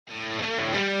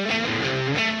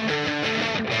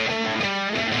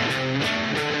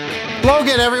Hello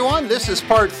again, everyone. This is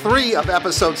part 3 of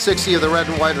episode 60 of the Red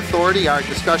and White Authority, our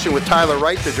discussion with Tyler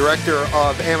Wright, the director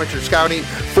of amateur scouting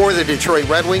for the Detroit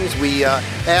Red Wings. We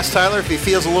asked Tyler if he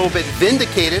feels a little bit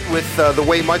vindicated with the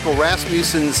way Michael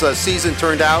Rasmussen's season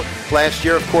turned out last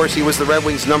year. Of course, he was the Red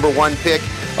Wings' #1 pick,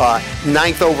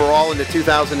 9th overall in the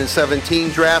 2017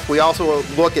 draft. We also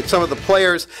look at some of the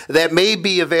players that may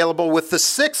be available with the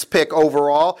 6th pick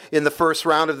overall in the first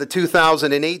round of the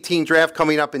 2018 draft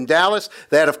coming up in Dallas.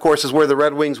 That, of course, is where the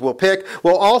Red Wings will pick.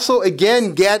 We'll also,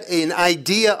 again, get an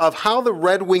idea of how the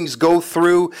Red Wings go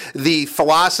through the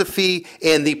philosophy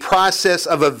and the process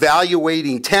of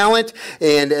evaluating talent.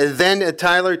 And then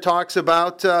Tyler talks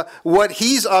about what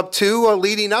he's up to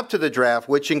leading up to the draft,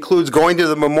 which includes going to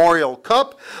the Memorial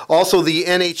Cup, also the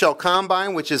NHL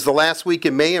Combine, which is the last week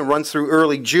in May and runs through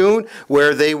early June,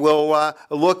 where they will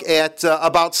look at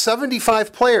about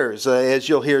 75 players, as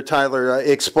you'll hear Tyler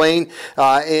explain.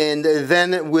 And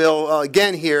then we'll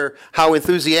again hear how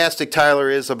enthusiastic Tyler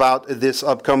is about this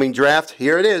upcoming draft.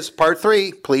 Here it is, part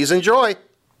 3. Please enjoy.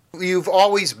 You've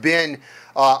always been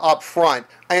up front,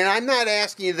 and I'm not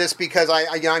asking you this because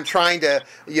I'm trying to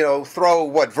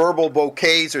throw verbal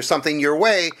bouquets or something your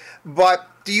way, but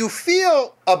do you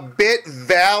feel a bit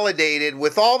validated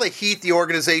with all the heat the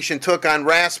organization took on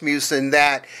Rasmussen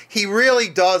that he really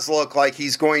does look like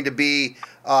he's going to be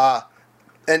an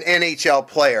NHL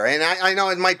player? And I know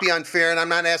it might be unfair, and I'm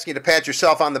not asking you to pat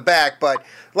yourself on the back, but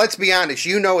let's be honest,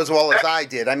 you know as well as I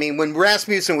did. I mean, when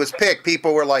Rasmussen was picked,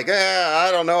 people were like,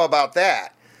 I don't know about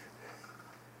that.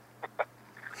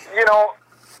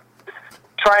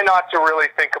 Try not to really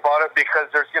think about it because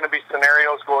there's going to be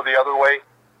scenarios go the other way.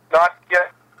 Not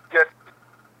get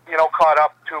caught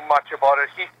up too much about it.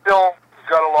 He's still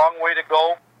got a long way to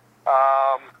go.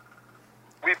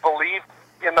 We believed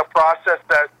in the process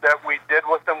that we did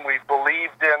with him. We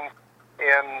believed in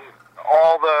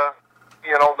all the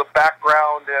the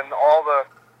background and all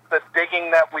the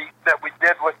digging that we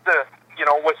did with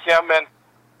with him, and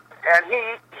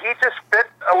he just fit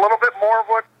a little bit more of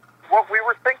what we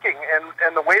were thinking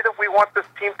and the way that we want this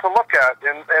team to look at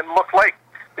and look like.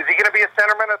 Is he going to be a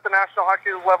centerman at the National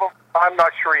Hockey League level? I'm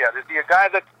not sure yet. Is he a guy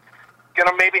that's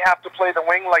going to maybe have to play the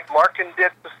wing like Larkin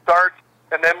did to start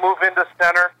and then move into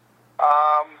center?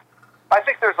 I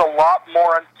think there's a lot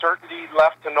more uncertainty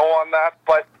left to know on that,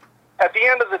 but at the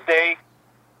end of the day,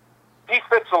 he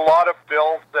fits a lot of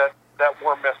bills that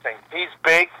we're missing. He's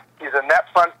big. He's a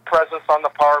net front presence on the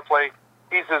power play.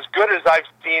 He's as good as I've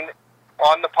seen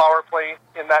on the power play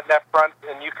in that net front,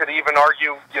 and you could even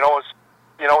argue,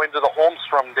 into the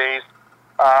Holmstrom days.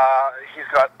 He's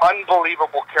got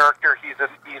unbelievable character. He's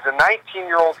a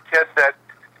 19-year-old kid that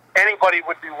anybody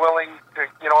would be willing to,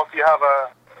 if you have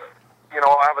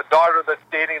a daughter that's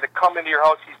dating, to come into your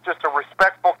house. He's just a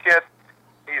respectful kid.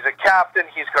 He's a captain.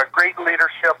 He's got great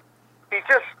leadership. He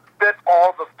just fit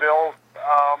all the bills.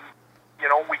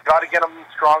 We got to get him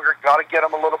stronger, got to get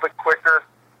him a little bit quicker.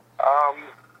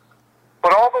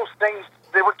 But all those things,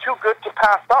 they were too good to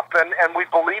pass up, and we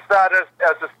believe that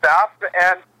as a staff,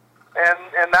 and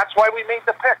that's why we made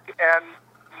the pick. And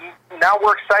now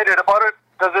we're excited about it.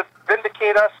 Does it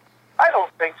vindicate us? I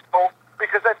don't think so,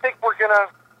 because I think we're gonna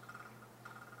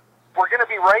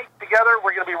be right together.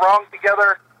 We're gonna be wrong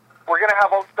together. We're gonna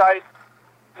have outside.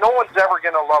 No one's ever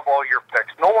gonna love all your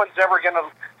picks. No one's ever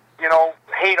gonna,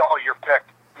 hate all your picks.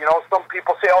 Some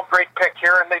people say, "Oh, great pick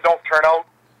here," and they don't turn out.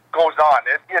 Goes on.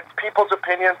 It's people's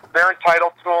opinions. They're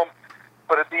entitled to them.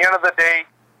 But at the end of the day,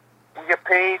 we get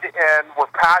paid, and we're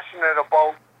passionate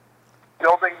about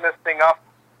building this thing up.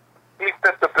 He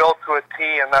fit the bill to a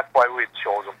T, and that's why we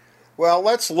chose him. Well,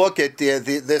 let's look at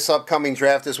this upcoming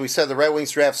draft. As we said, the Red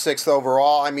Wings draft 6th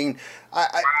overall. I mean,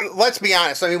 let's be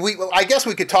honest. I mean, I guess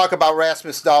we could talk about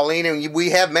Rasmus Dahlin, and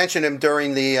we have mentioned him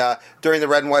during the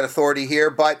Red and White Authority here.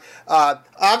 But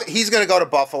he's going to go to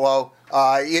Buffalo.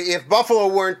 If Buffalo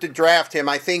weren't to draft him,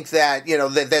 I think that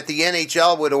that the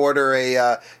NHL would order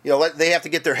they have to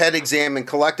get their head examined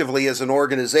collectively as an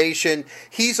organization.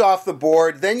 He's off the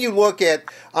board. Then you look at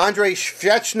Andrei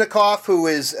Svechnikov, who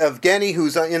is Evgeny,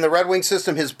 who's in the Red Wing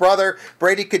system. His brother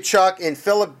Brady Tkachuk and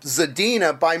Philip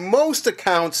Zadina, by most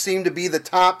accounts, seem to be the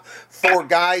top 4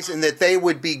 guys, and that they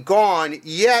would be gone.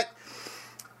 Yet,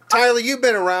 Tyler, you've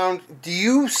been around. Do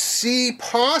you see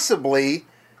possibly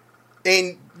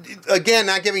again,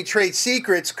 not giving trade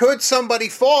secrets, could somebody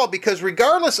fall? Because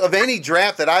regardless of any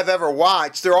draft that I've ever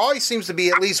watched, there always seems to be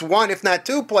at least 1, if not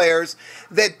 2 players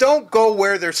that don't go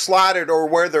where they're slotted or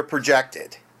where they're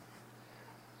projected.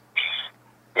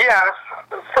 Yeah,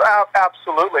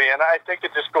 absolutely. And I think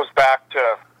it just goes back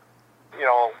to,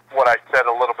 what I said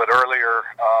a little bit earlier.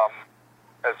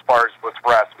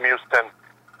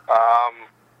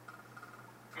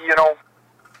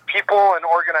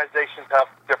 organizations have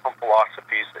different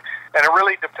philosophies, and it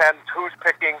really depends who's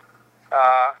picking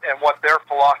and what their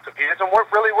philosophy is, and what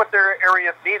their area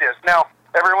of need is. Now,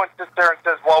 everyone sits there and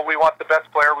says, well, we want the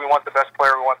best player, we want the best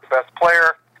player, we want the best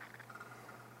player.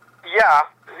 Yeah,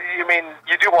 you mean,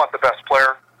 you do want the best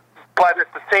player, but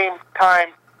at the same time,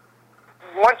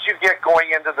 once you get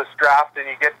going into this draft and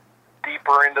you get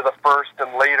deeper into the first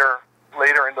and later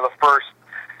into the first,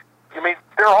 I mean,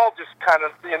 they're all just kind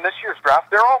of, in this year's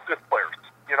draft, they're all good players.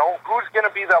 You know, who's going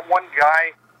to be that one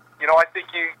guy? You know, I think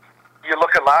you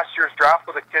look at last year's draft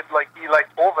with a kid like Eli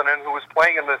Tolvanen, who was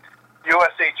playing in the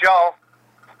USHL.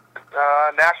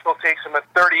 Nashville takes him at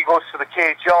 30, he goes to the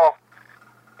KHL.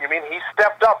 I mean, he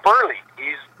stepped up early.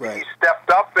 He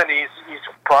stepped up, and he's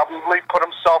probably put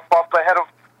himself up ahead of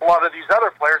a lot of these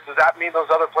other players. Does that mean those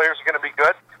other players are going to be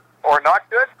good or not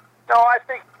good? No, I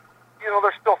think, you know,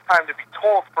 there's still time to be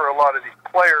told for a lot of these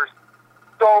players.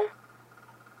 So,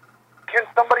 can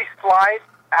somebody slide?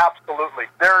 Absolutely.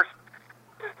 There's,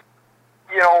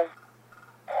 you know,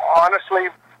 honestly,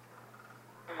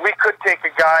 we could take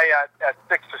a guy at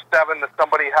 6 or 7 that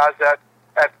somebody has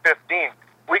at 15.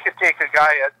 We could take a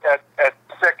guy at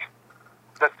 6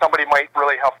 that somebody might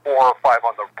really have 4 or 5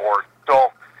 on their board.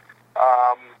 So,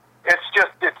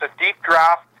 it's a deep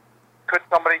draft. Could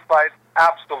somebody slide?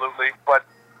 Absolutely. But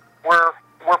we're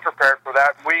prepared for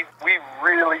that. We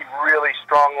really, really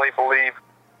strongly believe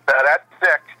that at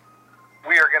 6,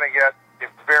 we are going to get a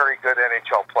very good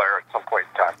NHL player at some point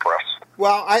in time for us.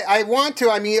 Well, I want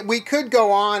to. I mean, we could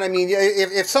go on. I mean,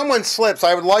 if someone slips,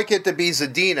 I would like it to be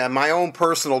Zadina, my own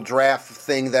personal draft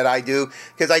thing that I do,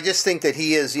 because I just think that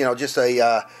he is, you know, just he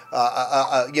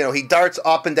darts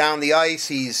up and down the ice.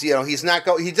 He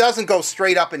doesn't go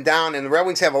straight up and down, and the Red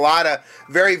Wings have a lot of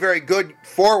very, very good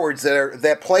forwards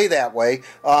that play that way.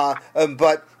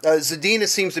 But Zadina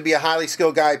seems to be a highly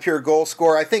skilled guy, pure goal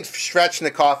scorer. I think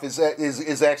Svechnikov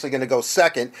is actually going to go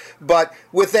second. But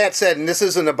with that said, and this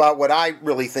isn't about what I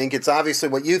really think, it's obviously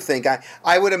what you think.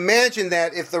 I would imagine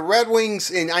that if the Red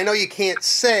Wings, and I know you can't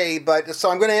say, but so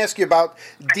I'm going to ask you about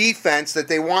defense, that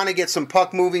they want to get some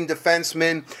puck-moving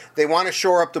defensemen. They want to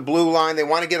shore up the blue line. They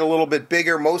want to get a little bit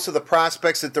bigger. Most of the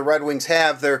prospects that the Red Wings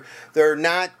have, they're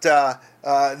not the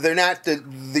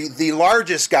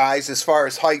largest guys as far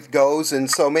as height goes,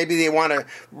 and so maybe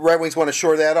Red Wings want to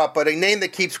shore that up. But a name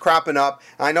that keeps cropping up,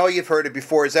 I know you've heard it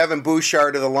before, is Evan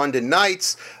Bouchard of the London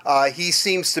Knights. He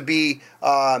seems to be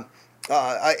a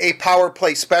power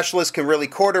play specialist, can really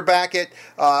quarterback it.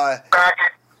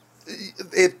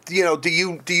 Do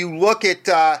you look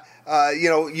at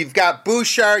you've got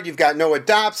Bouchard, you've got Noah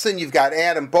Dobson, you've got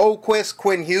Adam Boquist,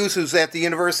 Quinn Hughes, who's at the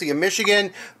University of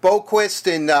Michigan. Boquist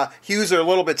and Hughes are a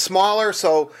little bit smaller.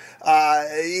 So,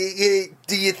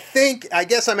 do you think? I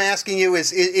guess I'm asking you: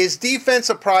 is defense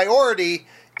a priority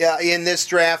in this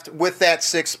draft with that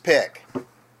 6th pick?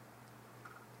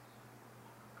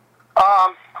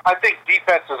 I think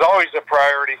defense is always a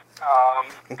priority.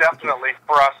 Definitely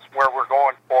for us, where we're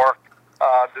going for.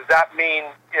 Does that mean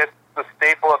it's the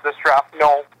staple of this draft?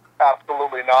 No,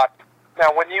 absolutely not.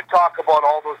 Now, when you talk about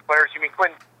all those players, you mean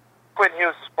Quinn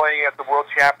Hughes is playing at the World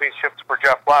Championships for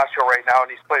Jeff Blashill right now,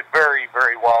 and he's played very,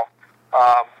 very well.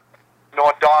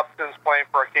 Noah Dobson's playing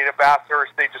for Arcadia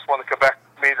Bathurst. They just won the Quebec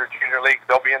Major Junior League.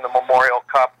 They'll be in the Memorial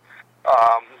Cup.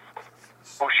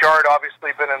 Bouchard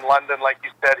obviously been in London, like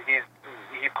you said. He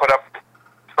put up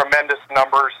tremendous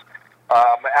numbers.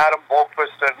 Adam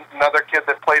Boquist, another kid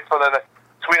that played for the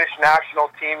Swedish national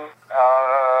team,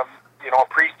 a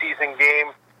preseason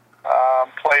game,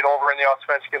 played over in the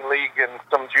Allsvenskan League and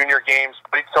some junior games,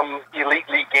 played some elite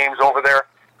league games over there.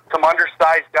 Some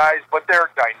undersized guys, but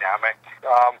they're dynamic.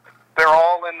 They're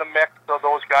all in the mix, so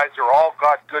those guys are all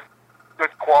got good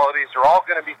qualities. They're all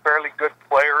going to be fairly good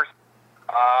players.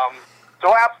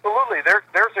 So absolutely,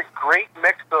 there's a great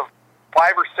mix of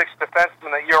 5 or 6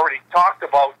 defensemen that you already talked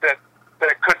about that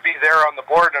could be there on the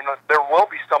board, and there will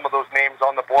be some of those names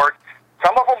on the board.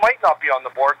 Some of them might not be on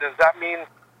the board. Does that mean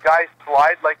guys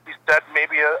slide, like you said,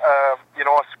 maybe a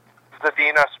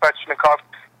Zadina, Svechnikov,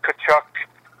 Tkachuk?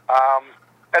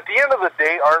 At the end of the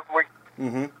day,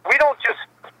 we don't just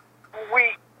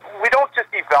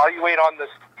evaluate on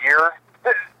this year.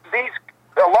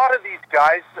 A lot of these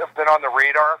guys have been on the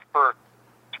radar for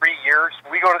 3 years.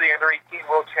 We go to the Under-18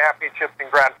 World Championships in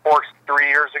Grand Forks 3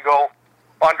 years ago.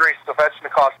 Andrei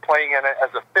Svechnikov's playing in it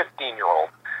as a 15-year-old.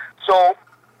 So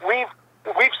we've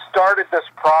started this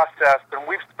process, and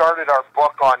we've started our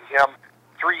book on him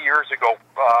 3 years ago.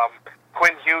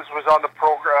 Quinn Hughes was on the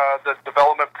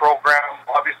development program,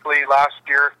 obviously, last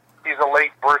year. He's a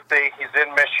late birthday. He's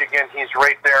in Michigan. He's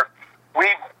right there.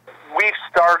 We've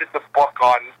started the book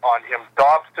on him.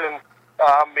 Dobson,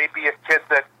 maybe a kid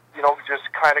that, just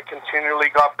kind of continually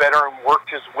got better and worked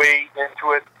his way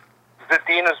into it.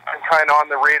 Zadina's been kind of on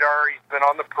the radar. He's been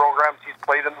on the programs. He's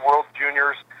played in the World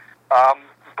Juniors.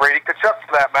 Brady Tkachuk,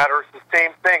 for that matter, is the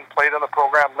same thing. Played on the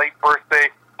program, late birthday,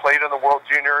 played in the World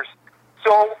Juniors.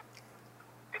 So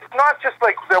it's not just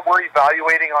like that we're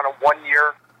evaluating on a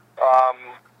one-year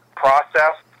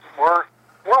process. We're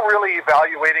really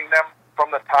evaluating them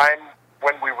from the time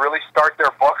when we really start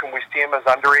their book and we see them as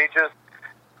underages.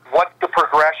 What's the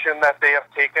progression that they have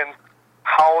taken?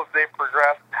 How have they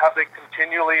progressed? Have they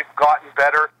continually gotten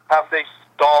better? Have they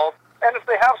stalled? And if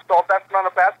they have stalled, that's not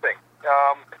a bad thing.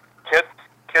 Kids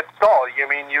stall. You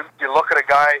look at a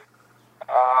guy,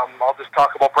 I'll just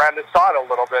talk about Brandon Saad a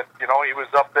little bit. He was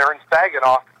up there in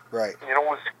Saginaw. Right.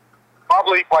 Was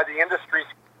probably by the industry's,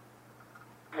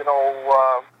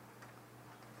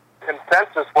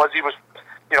 consensus was he was,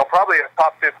 probably a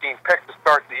top 15 pick to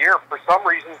start the year. For some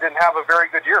reason, didn't have a very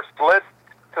good year. Slid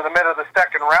to the mid of the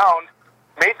second round,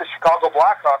 made the Chicago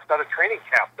Blackhawks out of training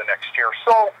camp the next year.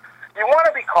 So you want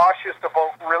to be cautious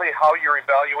about really how you're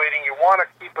evaluating. You want to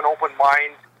keep an open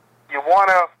mind. You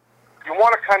want to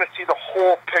kind of see the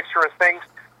whole picture of things.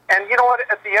 And you know what?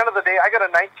 At the end of the day, I got a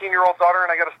 19-year-old daughter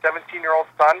and I got a 17-year-old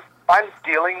son. I'm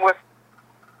dealing with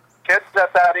kids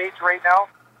at that age right now.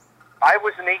 I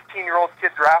was an 18-year-old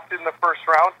kid drafted in the first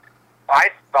round. I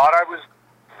thought I was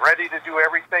ready to do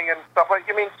everything and stuff like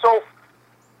that. So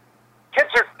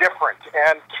kids are different.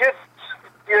 And kids,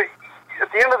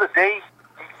 at the end of the day,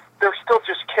 they're still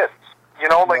just kids.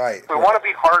 Right, we want to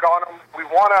be hard on them. We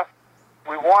want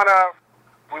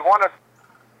to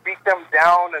beat them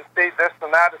down and say this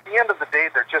and that. At the end of the day,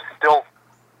 they're just still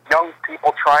young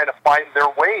people trying to find their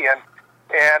way.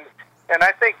 And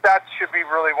I think that should be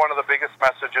really one of the biggest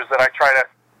messages that I try to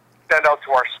send out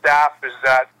to our staff is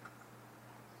that,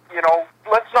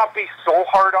 let's not be so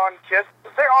hard on kids.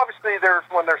 Obviously,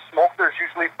 when there's smoke, there's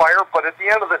usually fire. But at the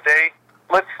end of the day,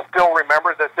 let's still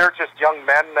remember that they're just young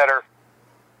men that are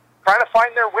trying to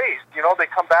find their ways. They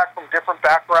come back from different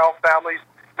background families.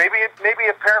 Maybe a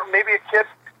parent, maybe a kid,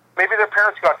 maybe their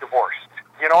parents got divorced.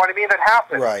 You know what I mean? It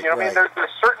happens. Right, Right.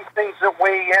 There's certain things that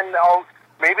weigh in.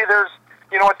 Maybe there's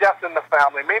a death in the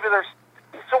family.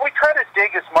 So we try to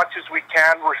dig as much as we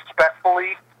can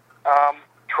respectfully.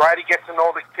 Try to get to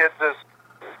know the kids as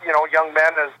young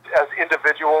men as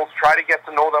individuals. Try to get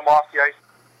to know them off the ice.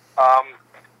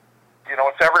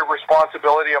 It's every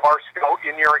responsibility of our scout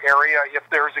in your area. If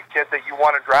there's a kid that you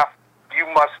want to draft, you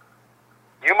must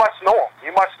know him.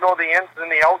 You must know the ins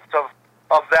and the outs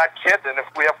of that kid. And if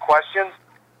we have questions,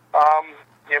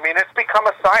 it's become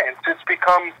a science. It's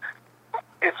become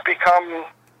it's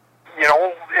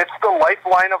the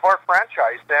lifeline of our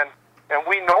franchise. And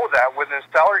we know that with the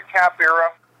salary cap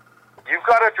era, you've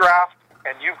got to draft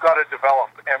and you've got to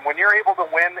develop. And when you're able to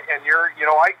win and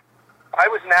I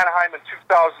was in Anaheim in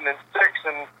 2006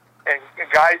 and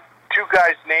two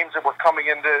guys' names that were coming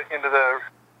into the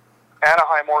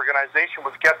Anaheim organization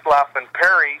was Getzlaff and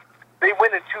Perry. They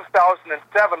win in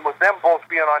 2007 with them both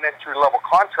being on entry-level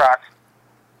contracts.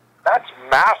 That's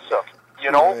massive,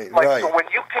 Right. So when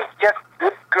you can get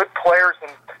good players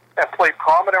and play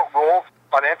prominent roles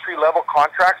on entry-level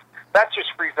contracts, that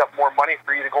just frees up more money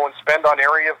for you to go and spend on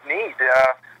area of need.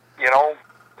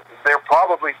 They're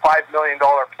probably $5 million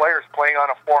players playing on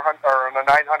a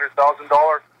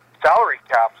 $900,000 salary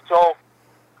cap. So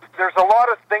there's a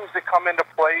lot of things that come into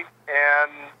play,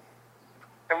 and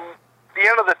at the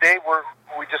end of the day,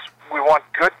 we want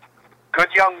good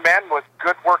young men with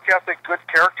good work ethic, good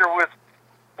character, with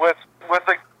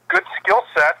a good skill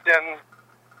set, and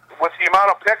with the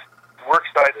amount of picks, we're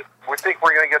excited. We think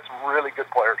we're going to get some really good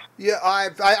players. Yeah,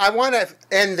 I want to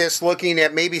end this looking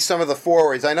at maybe some of the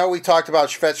forwards. I know we talked about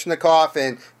Svechnikov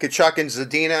and Tkachuk and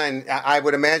Zadina, and I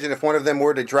would imagine if one of them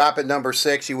were to drop at number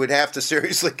 6, you would have to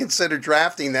seriously consider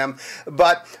drafting them.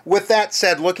 But with that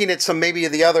said, looking at some maybe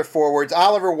of the other forwards,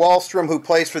 Oliver Wahlstrom, who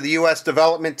plays for the U.S.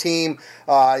 development team,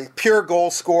 pure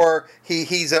goal scorer.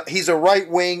 He's a right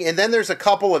wing, and then there's a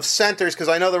couple of centers because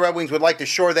I know the Red Wings would like to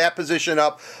shore that position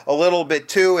up a little bit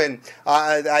too. And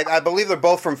I believe they're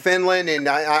both from Finland, and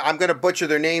I'm going to butcher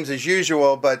their names as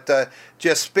usual, but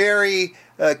Jesperi,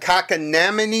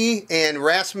 Kotkaniemi, and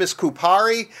Rasmus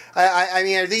Kupari. I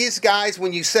mean, are these guys,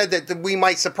 when you said that we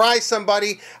might surprise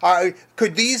somebody,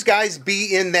 could these guys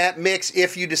be in that mix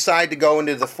if you decide to go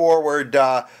into the forward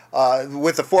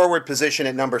with the forward position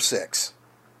at number 6?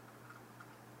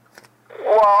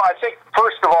 Well, I think,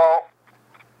 first of all,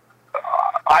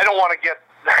 I don't want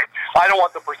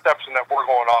the perception that we're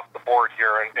going off the board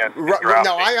here and drafting.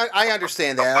 No, I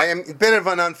understand that. I am a bit of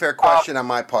an unfair question on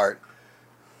my part.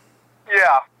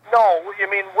 Yeah, no, I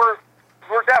mean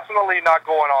we're definitely not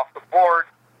going off the board.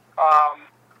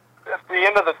 At the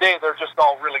end of the day, they're just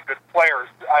all really good players.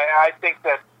 I think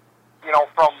that, you know,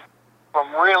 from 4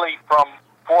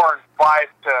 and 5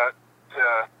 to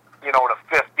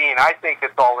 15, I think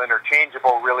it's all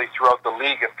interchangeable really throughout the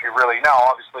league. If you really, now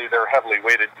obviously they're heavily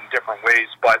weighted in different ways,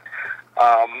 but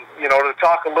to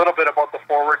talk a little bit about the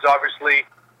forwards, obviously,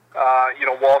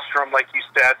 Wahlstrom, like you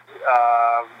said,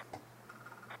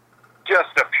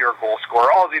 just a pure goal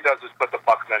scorer. All he does is put the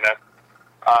puck in the net.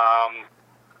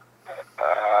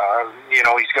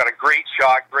 He's got a great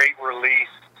shot, great release.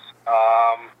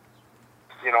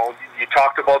 You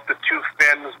talked about the two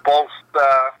Finns. Both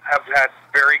have had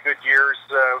very good years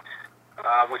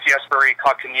with Jesperi,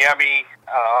 Kotkaniemi.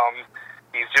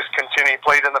 He's just continued,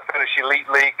 played in the Finnish Elite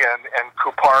League, and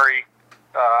Kupari,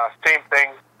 same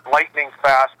thing, lightning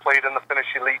fast, played in the Finnish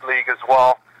Elite League as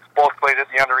well. Both played at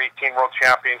the Under-18 World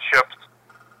Championships.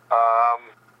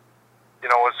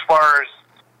 As far as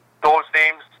those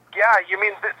names, yeah,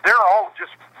 they're all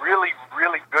just really,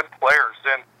 really good players.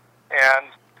 And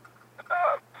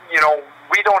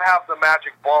we don't have the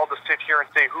magic ball to sit here and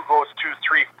say who goes 2,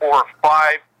 3, 4,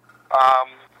 5.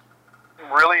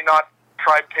 Really not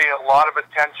try to pay a lot of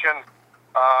attention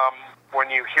when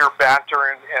you hear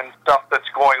banter and stuff that's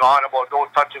going on about,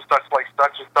 such and such like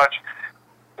such and such.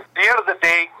 At the end of the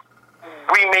day,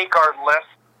 we make our list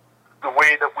the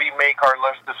way that we make our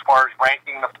list as far as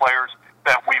ranking the players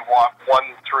that we want, 1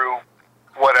 through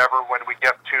whatever, when we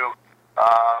get to.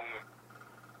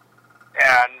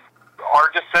 And our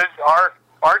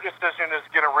decision is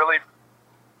going to really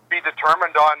be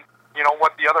determined on,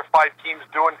 what the other 5 teams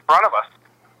do in front of us.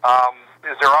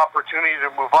 Is there opportunity to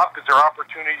move up? Is there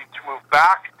opportunity to move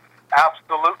back?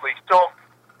 Absolutely. So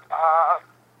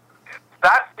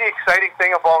that's the exciting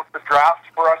thing about the draft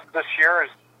for us this year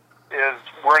is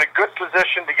we're in a good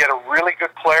position to get a really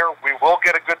good player. We will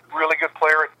get a really good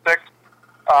player at 6.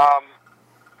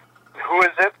 Who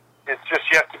is it? It's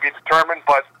just yet to be determined,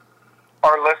 but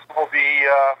our list will be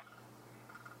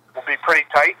pretty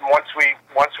tight. And once we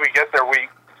get there, we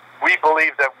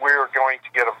believe that we're going to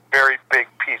get a very big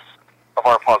piece of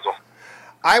our puzzle.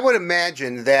 I would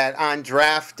imagine that on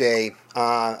draft day,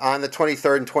 on the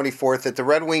 23rd and 24th, at the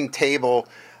Red Wing table,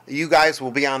 you guys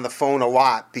will be on the phone a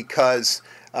lot because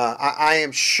I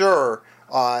am sure,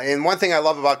 and one thing I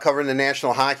love about covering the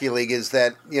National Hockey League is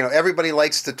that, everybody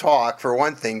likes to talk, for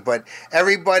one thing, but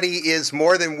everybody is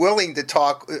more than willing to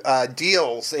talk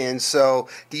deals. And so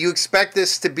do you expect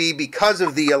this to be, because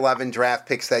of the 11 draft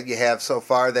picks that you have so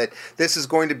far, that this is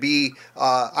going to be,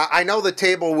 I know the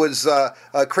table was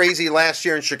crazy last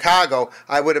year in Chicago.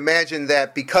 I would imagine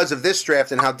that because of this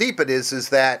draft and how deep it is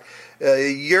that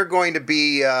you're going to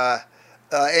be...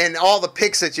 and all the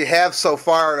picks that you have so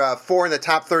far, 4 in the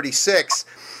top 36,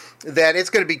 that it's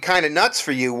going to be kind of nuts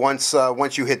for you once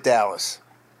you hit Dallas.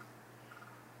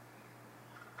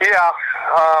 Yeah.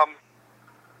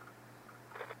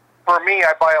 For me,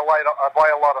 I buy a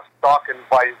lot of stock in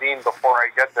Visine before I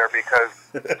get there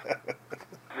because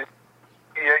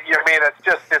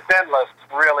it's endless,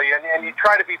 really, and you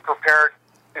try to be prepared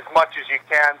as much as you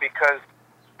can because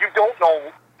you don't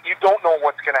know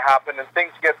what's going to happen, and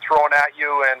things get thrown at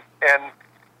you. And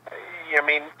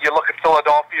you look at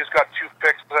Philadelphia's got 2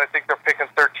 picks, but I think they're picking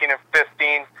 13 and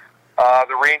 15.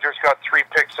 The Rangers got 3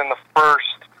 picks in the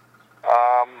first.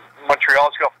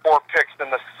 Montreal's got 4 picks in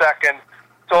the second.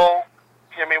 So,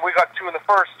 we got 2 in the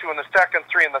first, 2 in the second,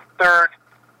 3 in the third.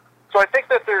 So I think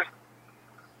that there's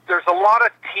a lot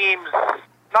of teams,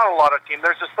 not a lot of teams.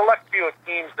 There's a select few of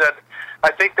teams that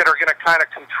I think that are going to kind of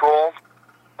control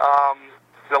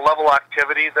the level of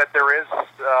activity that there is. Us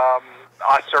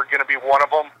are going to be one of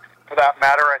them. For that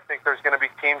matter, I think there's going to be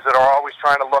teams that are always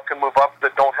trying to look and move up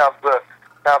that don't have the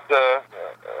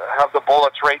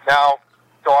bullets right now.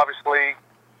 So obviously,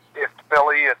 it's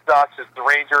Philly, it's us, it's the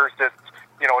Rangers, it's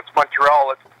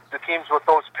Montreal. It's the teams with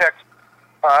those picks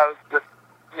that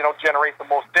generate the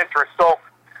most interest. So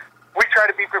we try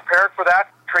to be prepared for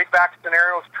that. Trade back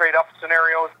scenarios, trade up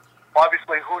scenarios.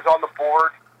 Obviously, who's on the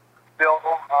board still.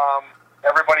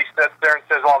 Everybody sits there and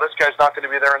says, "Oh, this guy's not going to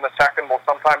be there in the second." Well,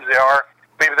 sometimes they are.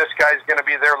 Maybe this guy's going to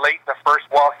be there late in the first.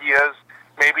 Well, he is.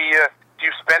 Maybe do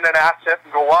you spend an asset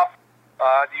and go up?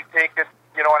 Do you take an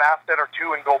asset or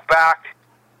 2 and go back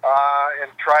and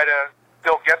try to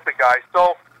still get the guy?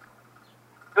 So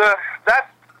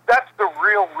that's the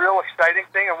real exciting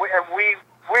thing, and we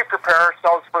prepare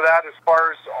ourselves for that as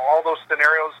far as all those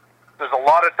scenarios. There's a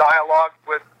lot of dialogue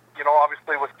with.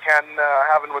 Obviously with Ken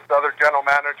having with the other general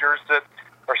managers that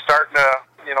are starting to,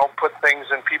 put things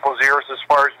in people's ears as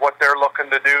far as what they're looking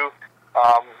to do.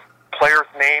 Players'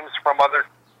 names from other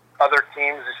other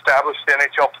teams, established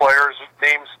NHL players,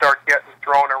 names start getting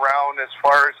thrown around as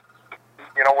far as,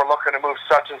 we're looking to move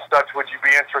such and such. Would you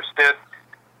be interested?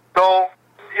 So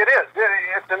it is.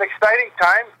 It's an exciting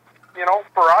time,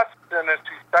 for us, and it's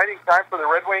an exciting time for the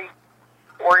Red Wing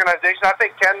organization. I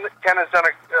think Ken has done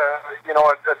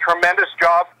a tremendous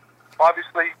job.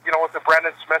 Obviously, with the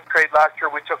Brendan Smith trade last year,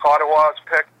 we took Ottawa's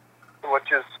pick,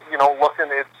 which is, looking,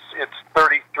 it's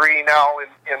 33 now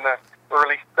in the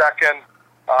early second.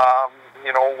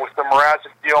 With the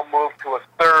Mrazek deal moved to a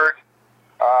third.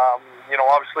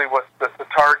 Obviously with the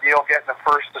Tatar deal getting a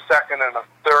first, a second, and a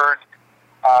third.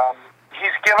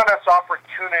 He's given us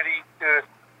opportunity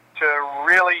to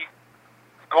really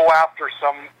go after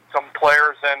some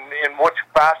players, and in which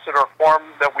facet or form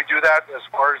that we do that, as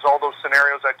far as all those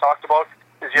scenarios I talked about,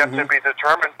 is yet to be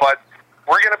determined. But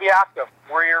we're going to be active.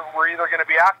 We're either going to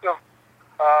be active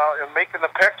in making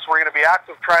the picks. We're going to be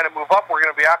active trying to move up. We're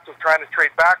going to be active trying to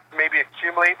trade back, maybe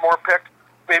accumulate more picks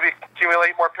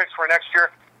for next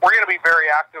year. We're going to be very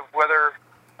active. Whether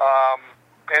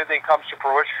anything comes to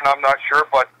fruition, I'm not sure,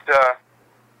 but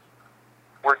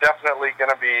we're definitely going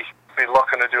to be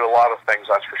looking to do a lot of things,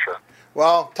 that's for sure.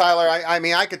 Well, Tyler,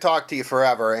 I could talk to you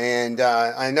forever, and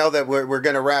I know that we're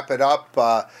going to wrap it up.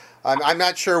 I'm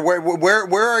not sure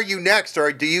where are you next,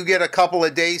 or do you get a couple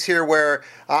of days here where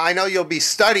I know you'll be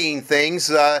studying things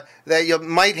that you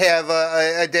might have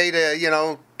a day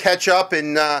to catch up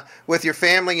and with your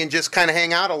family and just kind of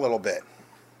hang out a little bit.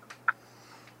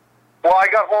 Well, I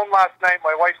got home last night.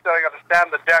 My wife said I got to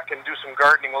stand the deck and do some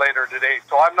gardening later today,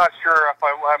 so I'm not sure if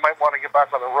I might want to get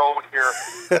back on the road here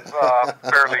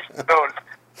fairly soon.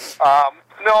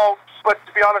 No, but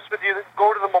to be honest with you,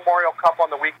 go to the Memorial Cup on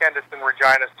the weekend. It's in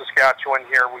Regina, Saskatchewan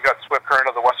here. We got Swift Current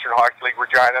of the Western Hockey League,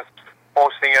 Regina,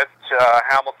 hosting it,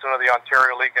 Hamilton of the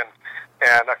Ontario League,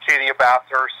 and Acadia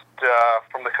Bathurst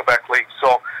from the Quebec League.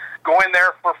 So go in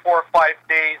there for 4 or 5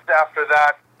 days. After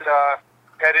that,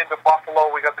 head into Buffalo.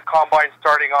 We got the Combine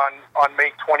starting on May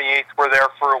 28th. We're there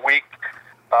for a week.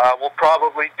 We'll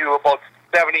probably do about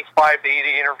 75 to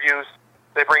 80 interviews.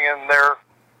 They bring in their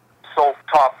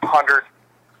top 100.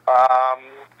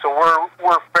 So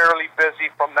we're fairly busy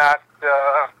from that.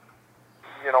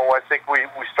 I think we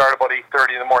start about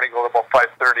 8:30 in the morning, go to about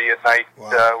 5:30 at night.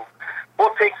 Wow.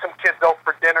 We'll take some kids out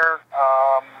for dinner.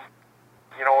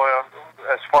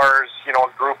 As far as,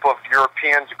 a group of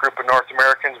Europeans, a group of North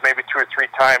Americans, maybe 2 or 3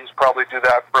 times, probably do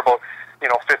that for about,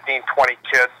 15, 20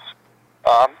 kids.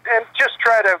 And just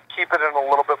try to keep it in a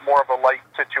little bit more of a light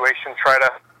situation. Try to,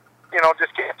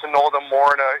 just get to know them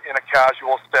more in a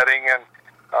casual setting. And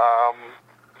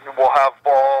we'll have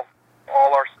all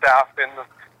our staff, the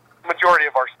majority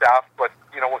of our staff, but,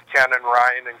 with Ken and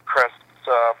Ryan and Chris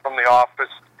from the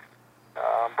office.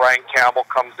 Brian Campbell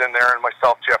comes in there, and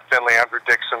myself, Jeff Finley, Andrew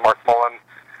Dixon, Mark Mullen.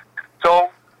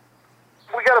 So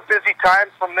we got a busy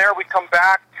time. From there, we come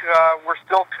back. We're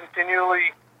still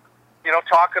continually,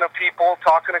 talking to people,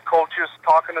 talking to coaches,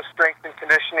 talking to strength and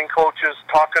conditioning coaches,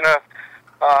 talking to,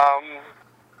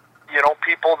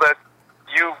 people that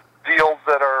you feel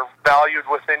that are valued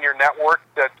within your network,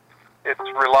 that it's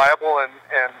reliable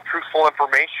and truthful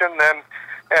information,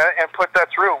 and put that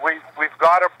through. We've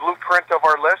got a blueprint of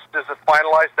our list. Is it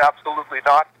finalized? Absolutely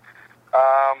not.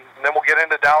 And then we'll get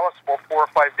into Dallas about 4 or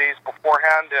 5 days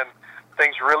beforehand, and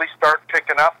things really start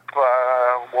picking up.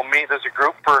 We'll meet as a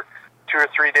group for 2 or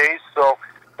 3 days. So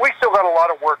we still got a lot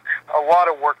of work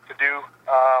to do.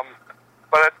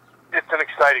 But it's an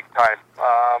exciting time.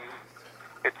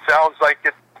 It sounds like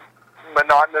it's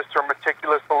monotonous or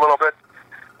meticulous a little bit.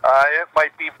 It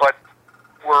might be, but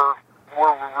we're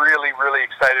really, really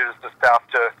excited as the staff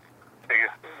to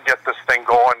get this thing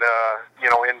going,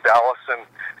 in Dallas and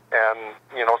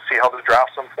see how the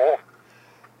drafts unfold.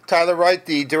 Tyler Wright,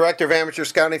 the Director of Amateur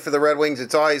Scouting for the Red Wings.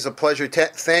 It's always a pleasure.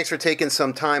 Thanks for taking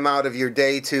some time out of your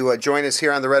day to join us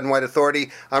here on the Red and White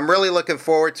Authority. I'm really looking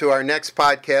forward to our next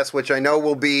podcast, which I know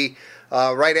will be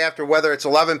right after, whether it's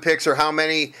 11 picks or how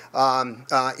many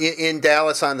in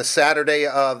Dallas on the Saturday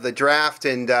of the draft.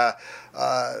 And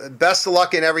best of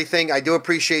luck in everything. I do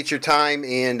appreciate your time,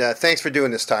 and thanks for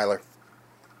doing this, Tyler.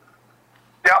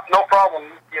 Yeah, no problem.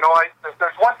 If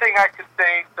there's one thing I could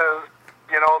say to,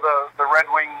 the Red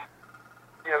Wing,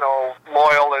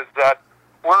 loyal, is that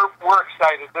we're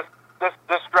excited.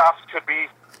 This draft could be,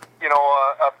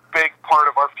 a big part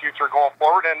of our future going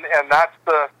forward, and that's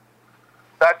the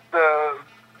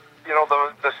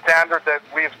standard that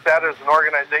we've set as an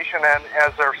organization and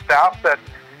as our staff, that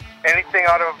anything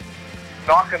out of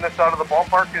knocking this out of the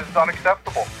ballpark is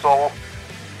unacceptable. So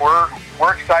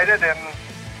we're excited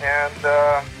and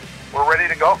we're ready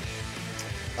to go.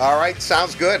 All right,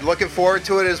 sounds good. Looking forward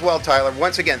to it as well, Tyler.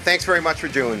 Once again, thanks very much for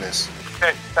doing this.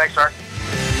 Okay, thanks, Art.